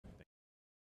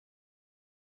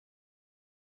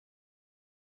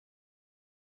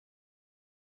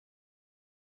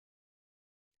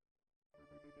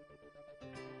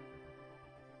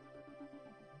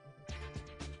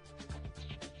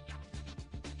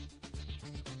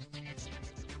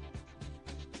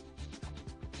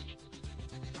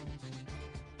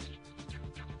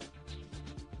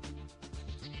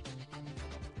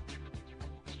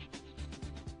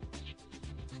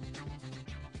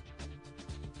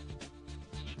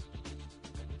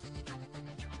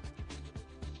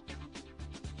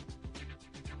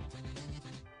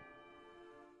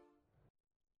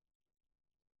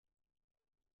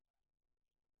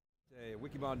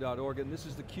Wikibon.org, and this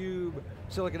is theCUBE,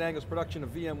 SiliconANGLE's production of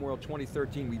VMworld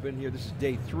 2013. We've been here, this is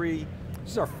day 3.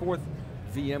 This is our 4th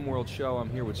VMworld show. I'm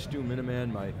here with Stu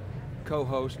Miniman, my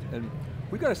co-host, and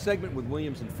we've got a segment with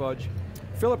Williams and Fudge.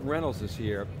 Phillip Reynolds is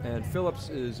here, and Phillips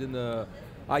is in the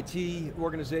IT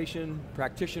organization,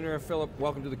 practitioner. Phillip,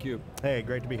 welcome to theCUBE. Hey,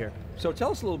 great to be here. So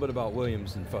tell us a little bit about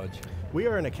Williams and Fudge. We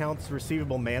are an accounts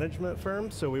receivable management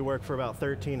firm, so we work for about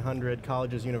 1,300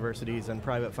 colleges, universities, and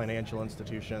private financial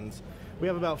institutions. We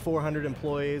have about 400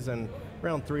 employees, and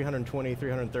around 320,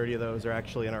 330 of those are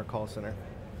actually in our call center.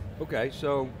 Okay,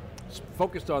 so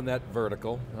focused on that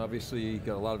vertical. Obviously, you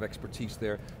got a lot of expertise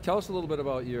there. Tell us a little bit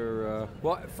about your,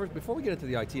 well, first, before we get into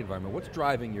the IT environment, what's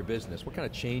driving your business? What kind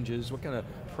of changes, what kind of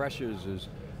pressures is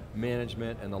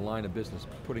management and the line of business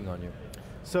putting on you?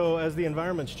 So as the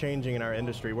environment's changing in our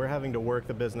industry, we're having to work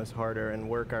the business harder and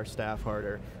work our staff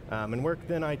harder, and work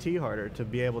then IT harder to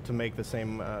be able to make the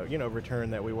same return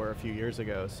that we were a few years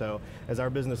ago. So as our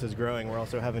business is growing, we're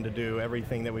also having to do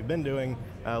everything that we've been doing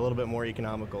a little bit more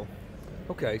economical.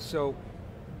 Okay, so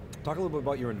talk a little bit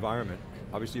about your environment.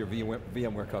 Obviously you're a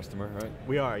VMware customer, right?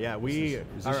 We are, yeah.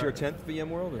 Is this your 10th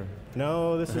VMworld? Or?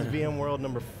 No, this is VMworld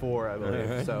number 4, I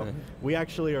believe. So we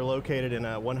actually are located in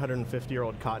a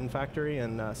 150-year-old cotton factory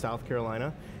in South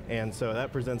Carolina, and so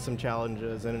that presents some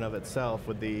challenges in and of itself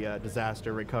with the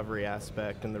disaster recovery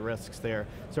aspect and the risks there.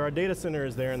 So our data center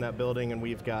is there in that building, and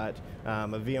we've got a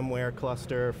VMware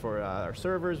cluster for our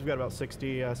servers. We've got about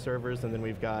 60 servers, and then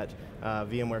we've got a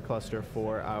VMware cluster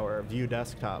for our View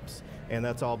desktops, and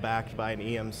that's all backed by an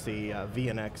EMC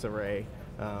VNX array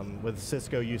with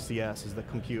Cisco UCS as the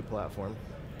compute platform.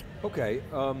 Okay,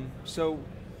 so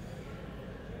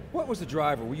what was the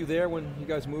driver? Were you there when you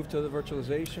guys moved to the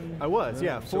virtualization? I was,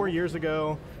 yeah. 4 years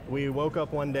ago, we woke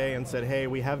up one day and said, hey,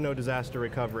 we have no disaster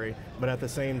recovery, but at the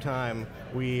same time,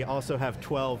 we also have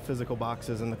 12 physical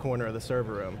boxes in the corner of the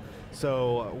server room.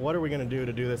 So what are we going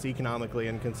to do this economically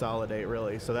and consolidate,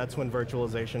 really? So that's when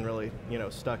virtualization really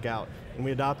stuck out. And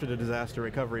we adopted a disaster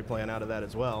recovery plan out of that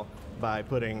as well by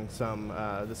putting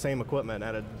the same equipment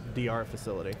at a DR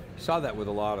facility. Saw that with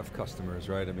a lot of customers,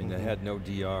 right? I mean, they had no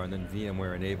DR, and then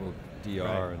VMware enabled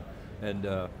DR,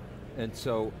 right. and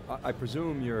so I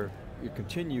presume you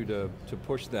continue to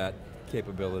push that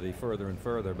capability further and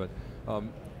further, but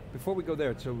before we go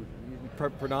there, so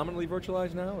predominantly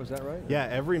virtualized now, is that right? Yeah,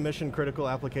 every mission critical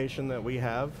application that we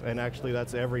have, and actually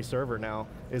that's every server now,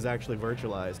 is actually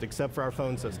virtualized, except for our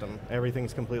phone system.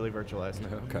 Everything's completely virtualized.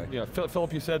 Okay. Yeah,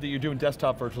 Phillip, you said that you're doing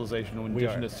desktop virtualization in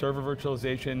addition to server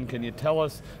virtualization. Can you tell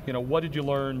us, what did you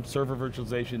learn, server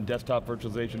virtualization, desktop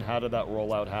virtualization, how did that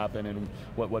rollout happen, and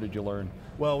what did you learn?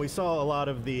 Well, we saw a lot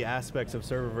of the aspects of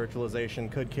server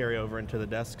virtualization could carry over into the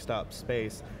desktop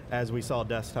space, as we saw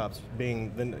desktops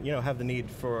being, have the need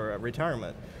for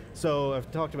retirement. So I've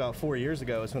talked about 4 years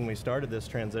ago is when we started this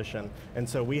transition, and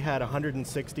so we had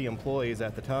 160 employees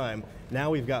at the time. Now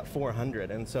we've got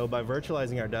 400, and so by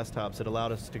virtualizing our desktops, it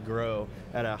allowed us to grow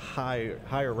at a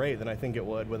higher rate than I think it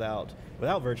would without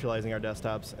virtualizing our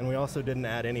desktops, and we also didn't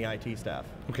add any IT staff.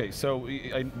 Okay, so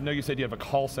I know you said you have a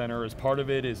call center. As part of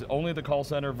it, is only the call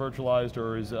center virtualized,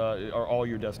 or are all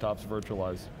your desktops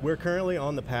virtualized? We're currently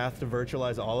on the path to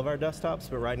virtualize all of our desktops,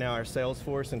 but right now our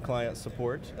Salesforce and client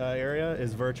support area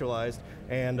is virtualized,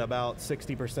 and about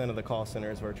 60% of the call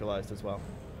center is virtualized as well.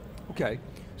 Okay,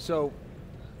 so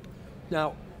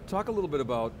now talk a little bit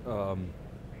about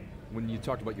when you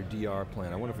talked about your DR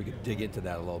plan. I wonder if we could dig into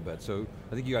that a little bit. So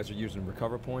I think you guys are using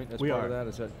RecoverPoint as part of that.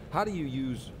 Is that, how do you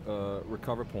use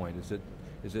RecoverPoint?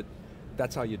 Is it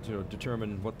that's how you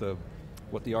determine what the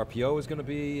RPO is going to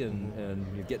be, and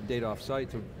you're getting data off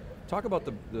site? So talk about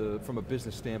from a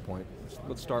business standpoint.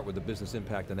 Let's start with the business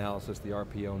impact analysis, the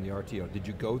RPO and the RTO. Did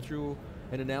you go through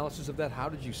an analysis of that? How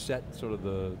did you set sort of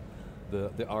the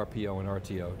RPO and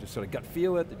RTO? Just sort of gut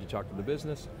feel it? Did you talk to the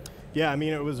business? Yeah, I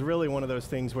mean, it was really one of those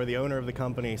things where the owner of the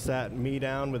company sat me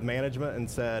down with management and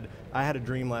said, I had a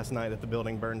dream last night that the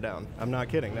building burned down. I'm not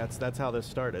kidding, that's how this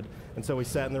started. And so we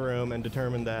sat in the room and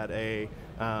determined that a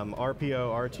RPO,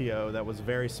 RTO that was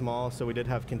very small, so we did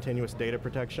have continuous data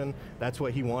protection. That's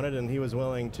what he wanted, and he was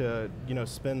willing to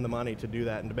spend the money to do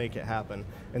that and to make it happen.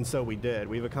 And so we did.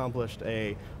 We've accomplished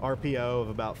a RPO of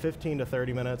about 15 to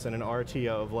 30 minutes and an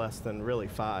RTO of less than really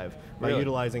 5 by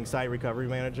utilizing Site Recovery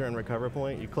Manager and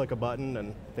RecoverPoint. You click a button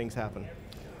and things happen.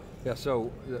 Yeah,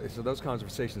 so those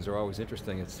conversations are always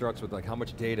interesting. It starts with like how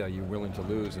much data you're willing to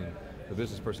lose, and the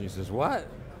business person says, what?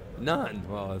 None.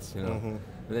 Well, it's, and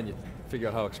then you figure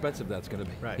out how expensive that's going to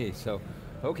be. Right. So,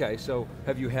 okay, so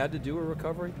have you had to do a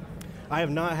recovery? I have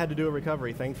not had to do a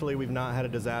recovery. Thankfully, we've not had a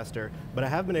disaster, but I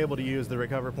have been able to use the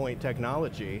RecoverPoint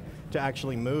technology to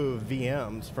actually move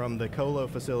VMs from the colo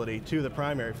facility to the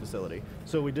primary facility.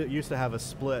 So we used to have a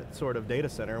split sort of data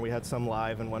center. We had some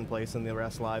live in one place and the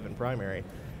rest live in primary.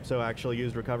 So I actually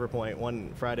used RecoverPoint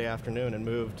one Friday afternoon and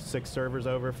moved 6 servers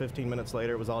over. 15 minutes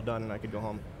later, it was all done and I could go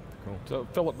home. Cool. So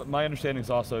Philip, my understanding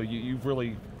is also you've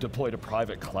really deployed a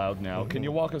private cloud now. Can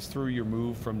you walk us through your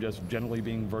move from just generally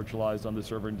being virtualized on the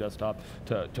server and desktop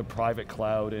to private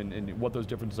cloud and what those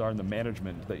differences are in the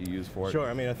management that you use for it? Sure,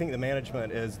 I mean, I think the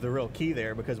management is the real key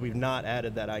there because we've not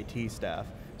added that IT staff.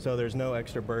 So there's no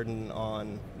extra burden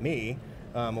on me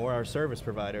or our service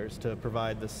providers to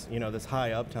provide this, this high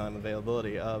uptime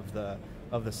availability of the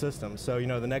system. So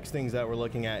the next things that we're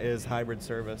looking at is hybrid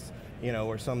service,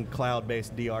 or some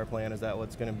cloud-based DR plan. Is that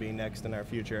what's going to be next in our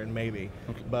future? And maybe.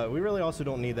 Okay. But we really also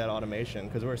don't need that automation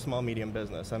because we're a small, medium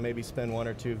business. I maybe spend 1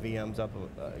 or 2 VMs up,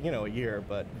 a year,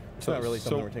 but it's not really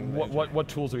something we're taking advantage of. What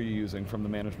tools are you using from the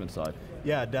management side?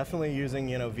 Yeah, definitely using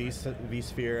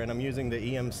vSphere, and I'm using the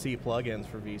EMC plugins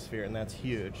for vSphere, and that's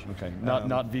huge. Okay,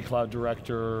 not vCloud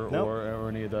Director nope. or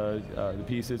any of the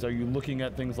pieces. Are you looking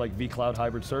at things like vCloud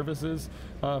hybrid services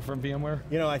from VMware?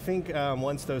 I think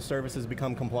once those services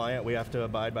become compliant, we have to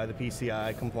abide by the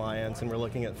PCI compliance, and we're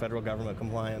looking at federal government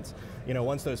compliance.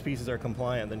 Once those pieces are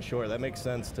compliant, then sure, that makes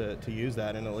sense to use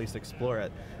that and at least explore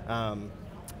it.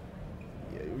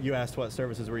 You asked what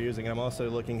services we're using, and I'm also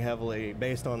looking heavily,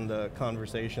 based on the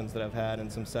conversations that I've had in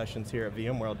some sessions here at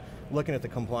VMworld, looking at the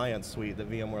compliance suite that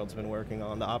VMworld's been working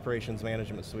on, the operations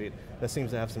management suite, that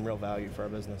seems to have some real value for our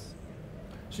business.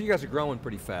 So you guys are growing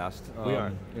pretty fast. We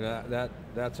are.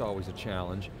 That's always a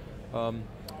challenge.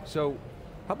 So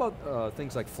how about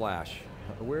things like Flash?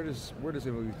 Where does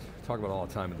we talk about all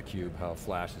the time in theCUBE how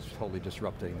Flash is totally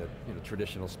disrupting the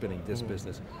traditional spinning disk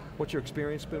business. What's your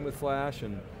experience been with Flash,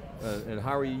 and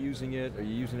how are you using it? Are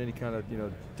you using any kind of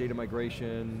data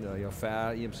migration,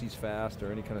 EMC's fast,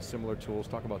 or any kind of similar tools?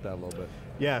 Talk about that a little bit.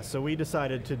 Yeah, so we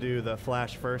decided to do the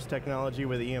Flash first technology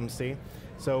with EMC.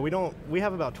 So we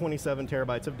have about 27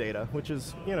 terabytes of data, which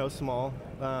is small,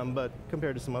 but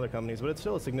compared to some other companies, but it's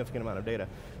still a significant amount of data.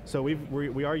 So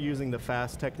we are using the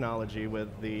fast technology with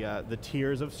the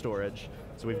tiers of storage.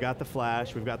 So we've got the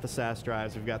Flash, we've got the SAS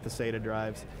drives, we've got the SATA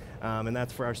drives, and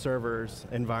that's for our servers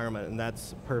environment, and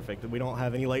that's perfect. We don't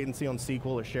have any latency on SQL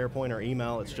or SharePoint or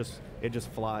email. It just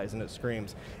flies and it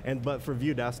screams. But for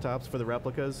View desktops, for the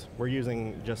replicas, we're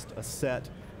using just a set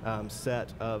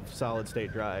of solid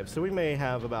state drives. So we may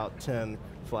have about 10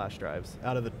 flash drives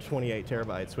out of the 28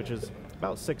 terabytes, which is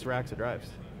about 6 racks of drives.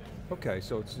 Okay,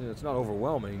 so it's not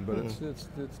overwhelming, but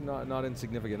it's not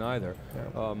insignificant either.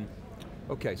 Yeah.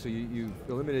 Okay, so you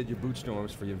eliminated your boot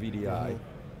storms for your VDI,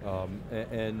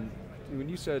 and when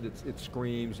you said it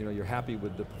screams, you know, you're happy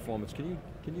with the performance. Can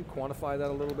you quantify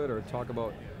that a little bit, or talk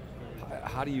about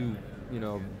how do you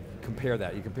compare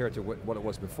that? You compare it to what it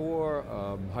was before.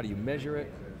 How do you measure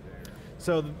it?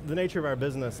 So the nature of our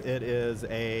business, it is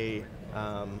a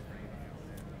I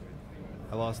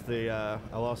lost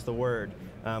the word.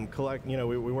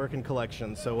 We work in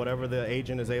collections, so whatever the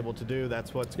agent is able to do,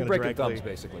 that's what's going to directly. Breaking thumbs,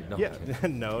 basically. No. Yeah,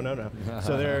 no.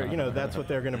 So that's what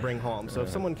they're going to bring home. So if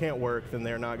someone can't work, then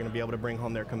they're not going to be able to bring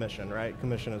home their commission, right?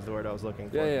 Commission is the word I was looking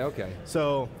for. Yeah, okay.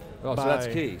 So. So that's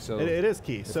key. So it is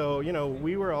key. So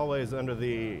we were always under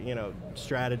the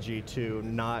strategy to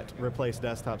not replace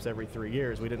desktops every 3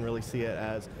 years. We didn't really see it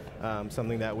as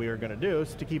something that we were going to do,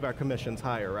 to keep our commissions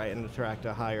higher, right, and attract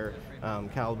a higher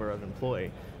caliber of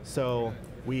employee. So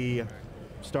we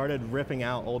started ripping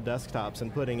out old desktops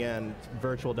and putting in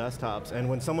virtual desktops, and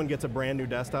when someone gets a brand new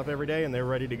desktop every day and they're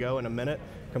ready to go in a minute,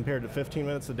 compared to 15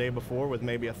 minutes the day before with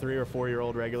maybe a 3 or 4 year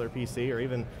old regular PC, or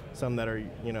even some that are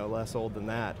less old than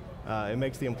that, it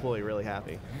makes the employee really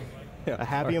happy. Yeah. A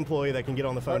happy employee that can get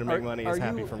on the phone and make money is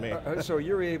happy for me. So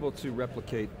you're able to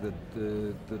replicate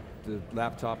the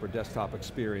laptop or desktop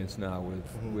experience now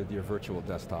with your virtual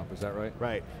desktop, is that right?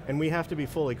 Right, and we have to be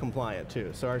fully compliant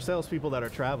too. So our salespeople that are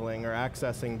traveling are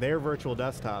accessing their virtual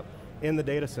desktop in the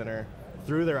data center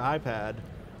through their iPad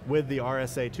with the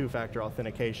RSA two-factor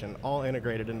authentication, all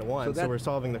integrated into one, so we're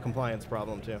solving the compliance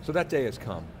problem too. So that day has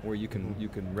come where you can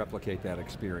replicate that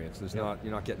experience. There's you're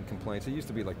not getting complaints. It used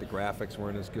to be like the graphics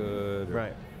weren't as good, or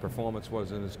right. Performance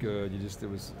wasn't as good. It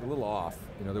was a little off.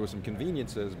 There were some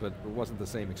conveniences, but it wasn't the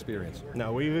same experience.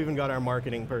 No, we've even got our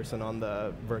marketing person on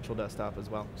the virtual desktop as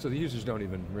well. So the users don't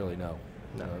even really know.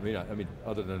 No, I mean,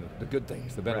 other than the good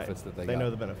things, the benefits that they got. They know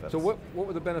the benefits. So what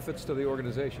were the benefits to the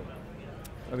organization?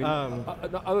 I mean,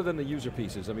 other than the user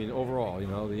pieces, I mean, overall,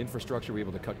 the infrastructure, we're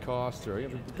able to cut costs, or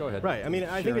go ahead. Right, I mean,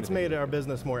 I think it's made our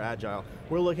business more agile.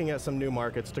 We're looking at some new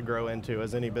markets to grow into,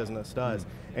 as any business does,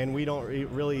 and we don't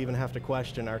really even have to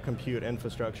question our compute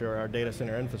infrastructure or our data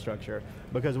center infrastructure,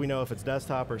 because we know if it's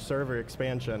desktop or server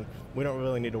expansion, we don't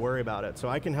really need to worry about it. So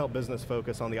I can help business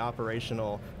focus on the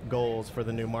operational goals for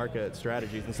the new market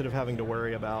strategies, instead of having to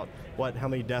worry about how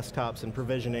many desktops and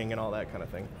provisioning and all that kind of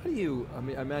thing. How do you, I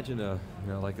mean, I imagine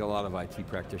like a lot of IT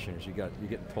practitioners, you're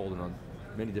getting pulled in on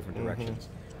many different directions.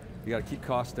 You got to keep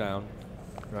costs down,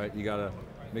 right? You got to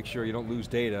make sure you don't lose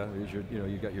data.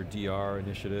 You've got your DR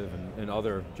initiative and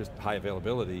other just high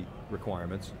availability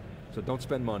requirements. So don't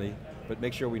spend money, but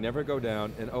make sure we never go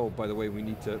down, and oh, by the way,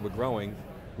 we're growing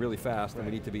really fast, and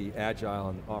we need to be agile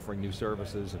and offering new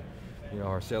services, and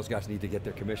our sales guys need to get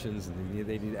their commissions, and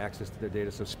they need access to their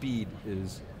data, so speed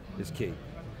is key.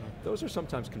 Those are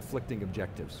sometimes conflicting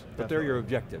objectives, but they're your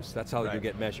objectives. That's how you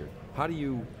get measured. How do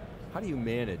you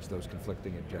manage those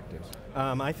conflicting objectives?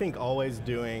 I think always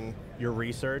doing your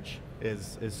research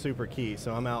is super key.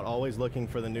 So I'm out always looking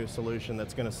for the new solution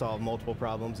that's going to solve multiple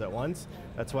problems at once.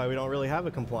 That's why we don't really have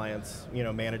a compliance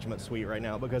management suite right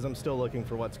now, because I'm still looking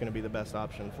for what's going to be the best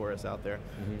option for us out there.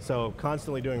 So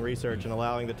constantly doing research and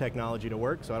allowing the technology to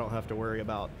work so I don't have to worry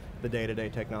about the day-to-day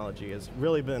technology has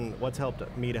really been what's helped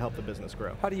me to help the business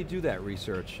grow. How do you do that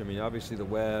research? I mean, obviously the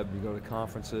web, you go to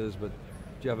conferences, but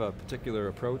do you have a particular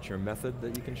approach or method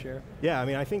that you can share? Yeah, I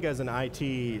mean, I think as an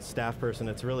IT staff person,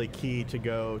 it's really key to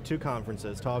go to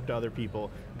conferences, talk to other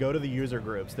people, go to the user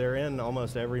groups. They're in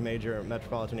almost every major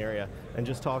metropolitan area, and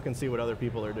just talk and see what other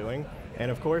people are doing.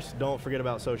 And of course, don't forget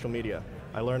about social media.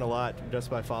 I learn a lot just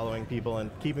by following people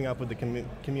and keeping up with the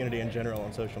community in general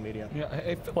on social media. Yeah,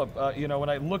 hey Philip, when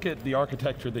I look at the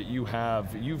architecture that you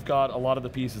have, you've got a lot of the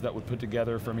pieces that would put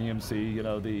together from EMC.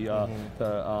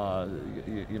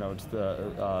 It's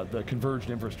the converged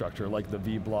infrastructure, like the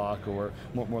vBlock or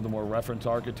the more reference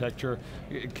architecture.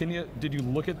 Did you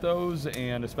look at those,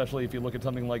 and especially if you look at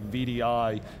something like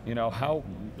VDI,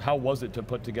 how was it to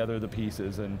put together the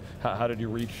pieces, and how did you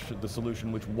reach the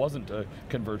solution which wasn't a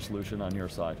converged solution on your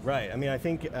side? Right, I mean, I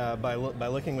think by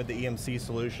looking with the EMC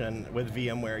solution with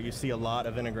VMware, you see a lot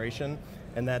of integration,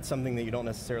 and that's something that you don't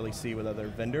necessarily see with other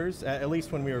vendors, at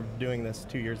least when we were doing this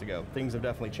 2 years ago. Things have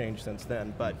definitely changed since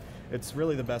then, but it's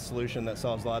really the best solution that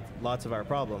solves lots of our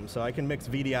problems. So I can mix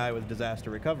VDI with disaster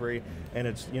recovery, and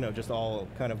it's just all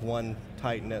kind of one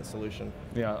tight-knit solution.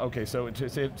 Yeah, okay, so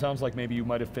it sounds like maybe you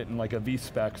might have fit in like a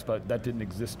vSpecs, but that didn't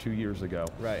exist 2 years ago.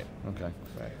 Right. Okay.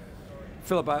 Right.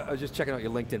 Philip, I was just checking out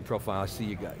your LinkedIn profile. I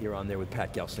see you're on there with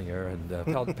Pat Gelsinger,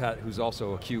 and Pat, who's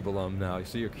also a CUBE alum now. You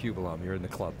see you're a CUBE alum, you're in the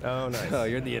club. Oh, nice.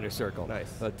 You're in the inner circle.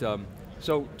 Nice. But,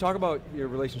 so talk about your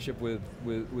relationship with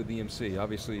EMC.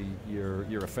 Obviously,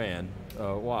 you're a fan.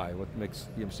 Why? What makes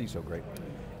EMC so great?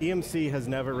 EMC has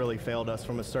never really failed us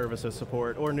from a services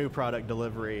support or new product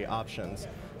delivery options.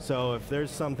 So if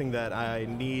there's something that I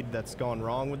need that's gone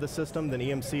wrong with the system, then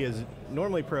EMC is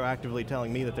normally proactively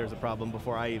telling me that there's a problem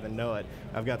before I even know it.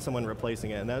 I've got someone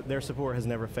replacing it, and their support has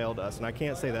never failed us, and I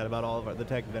can't say that about all of the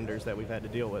tech vendors that we've had to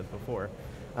deal with before.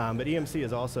 But EMC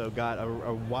has also got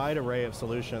a wide array of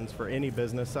solutions for any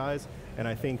business size, and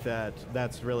I think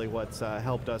that's really what's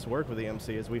helped us work with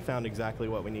EMC, is we found exactly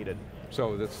what we needed.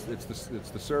 So it's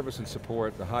the service and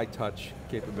support, the high touch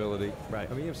capability. Right.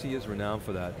 I mean, EMC is renowned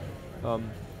for that.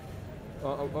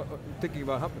 Thinking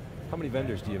about how many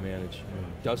vendors do you manage?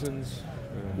 Dozens?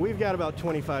 We've got about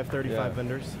 25, 35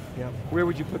 vendors. Yeah. Where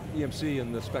would you put EMC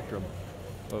in the spectrum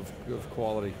of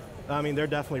quality? I mean, they're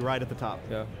definitely right at the top.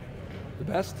 Yeah. The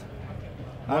best?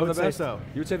 I would say so.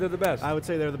 You would say they're the best? I would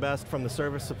say they're the best from the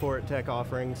service support tech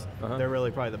offerings. They're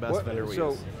really probably the best vendor we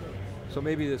use. So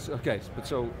maybe this, okay, but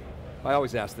so I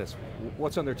always ask this,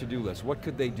 what's on their to-do list? What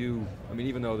could they do, I mean,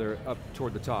 even though they're up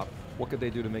toward the top, what could they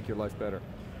do to make your life better?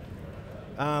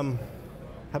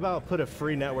 How about put a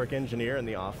free network engineer in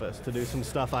the office to do some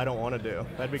stuff I don't want to do?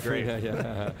 That'd be great.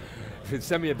 Yeah.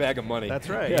 Send me a bag of money. That's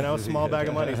right, a small bag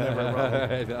of money is never a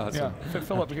problem. Awesome. Yeah.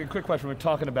 Philip, a quick question. We're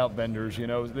talking about vendors,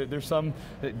 there's some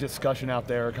discussion out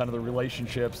there, kind of the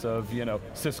relationships of,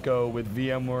 Cisco with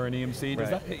VMware and EMC.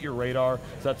 Does that hit your radar?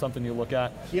 Is that something you look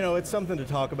at? It's something to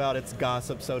talk about. It's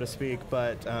gossip, so to speak,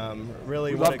 but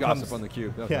really we love gossip on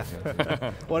theCUBE.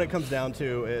 Yeah. What it comes down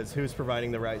to is who's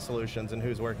providing the right solutions and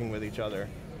who's working with each other.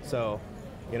 So,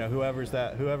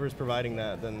 whoever's providing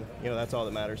that, then that's all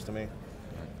that matters to me.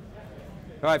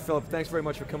 All right, Philip, thanks very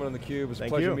much for coming on theCUBE. It was a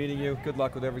pleasure meeting you. Good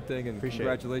luck with everything, and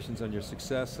congratulations on your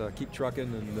success. Keep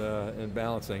trucking and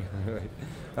balancing.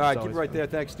 All right, keep it right there.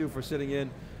 Thanks, Stu, for sitting in.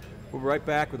 We'll be right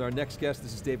back with our next guest.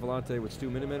 This is Dave Vellante with Stu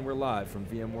Miniman. We're live from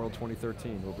VMworld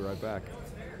 2013. We'll be right back.